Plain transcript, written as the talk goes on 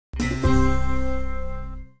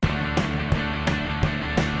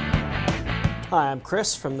Hi, I'm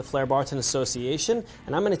Chris from the Flair Bartend Association,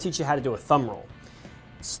 and I'm going to teach you how to do a thumb roll.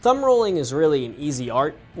 Thumb rolling is really an easy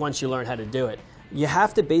art once you learn how to do it. You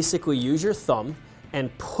have to basically use your thumb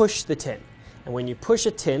and push the tin. And when you push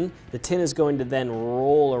a tin, the tin is going to then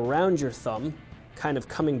roll around your thumb, kind of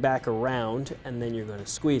coming back around, and then you're going to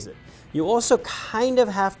squeeze it. You also kind of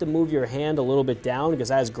have to move your hand a little bit down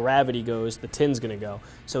because as gravity goes, the tin's going to go.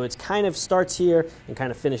 So it kind of starts here and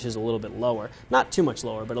kind of finishes a little bit lower. Not too much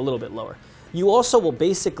lower, but a little bit lower. You also will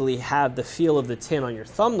basically have the feel of the tin on your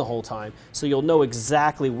thumb the whole time, so you'll know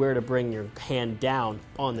exactly where to bring your hand down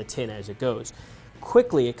on the tin as it goes.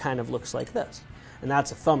 Quickly, it kind of looks like this, and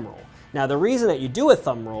that's a thumb roll. Now, the reason that you do a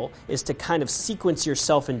thumb roll is to kind of sequence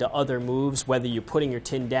yourself into other moves, whether you're putting your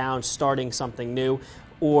tin down, starting something new,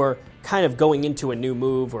 or kind of going into a new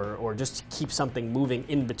move, or just to keep something moving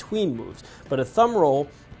in between moves. But a thumb roll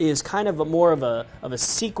is kind of more of a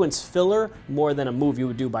sequence filler more than a move you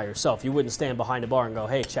would do by yourself. You wouldn't stand behind a bar and go,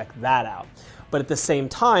 hey, check that out. But at the same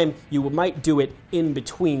time, you might do it in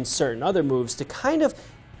between certain other moves to kind of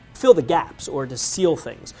fill the gaps or to seal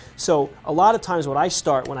things. So a lot of times what I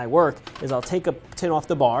start when I work is I'll take a tin off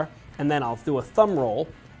the bar and then I'll do a thumb roll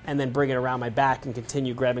and then bring it around my back and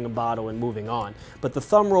continue grabbing a bottle and moving on. But the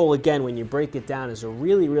thumb roll, again, when you break it down, is a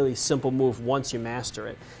really, really simple move once you master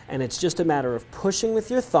it. And it's just a matter of pushing with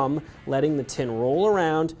your thumb, letting the tin roll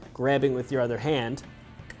around, grabbing with your other hand,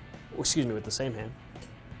 excuse me, with the same hand,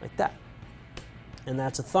 like that. And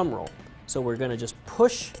that's a thumb roll. So we're going to just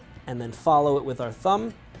push and then follow it with our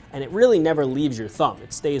thumb, and it really never leaves your thumb.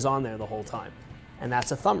 It stays on there the whole time. And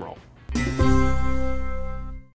that's a thumb roll.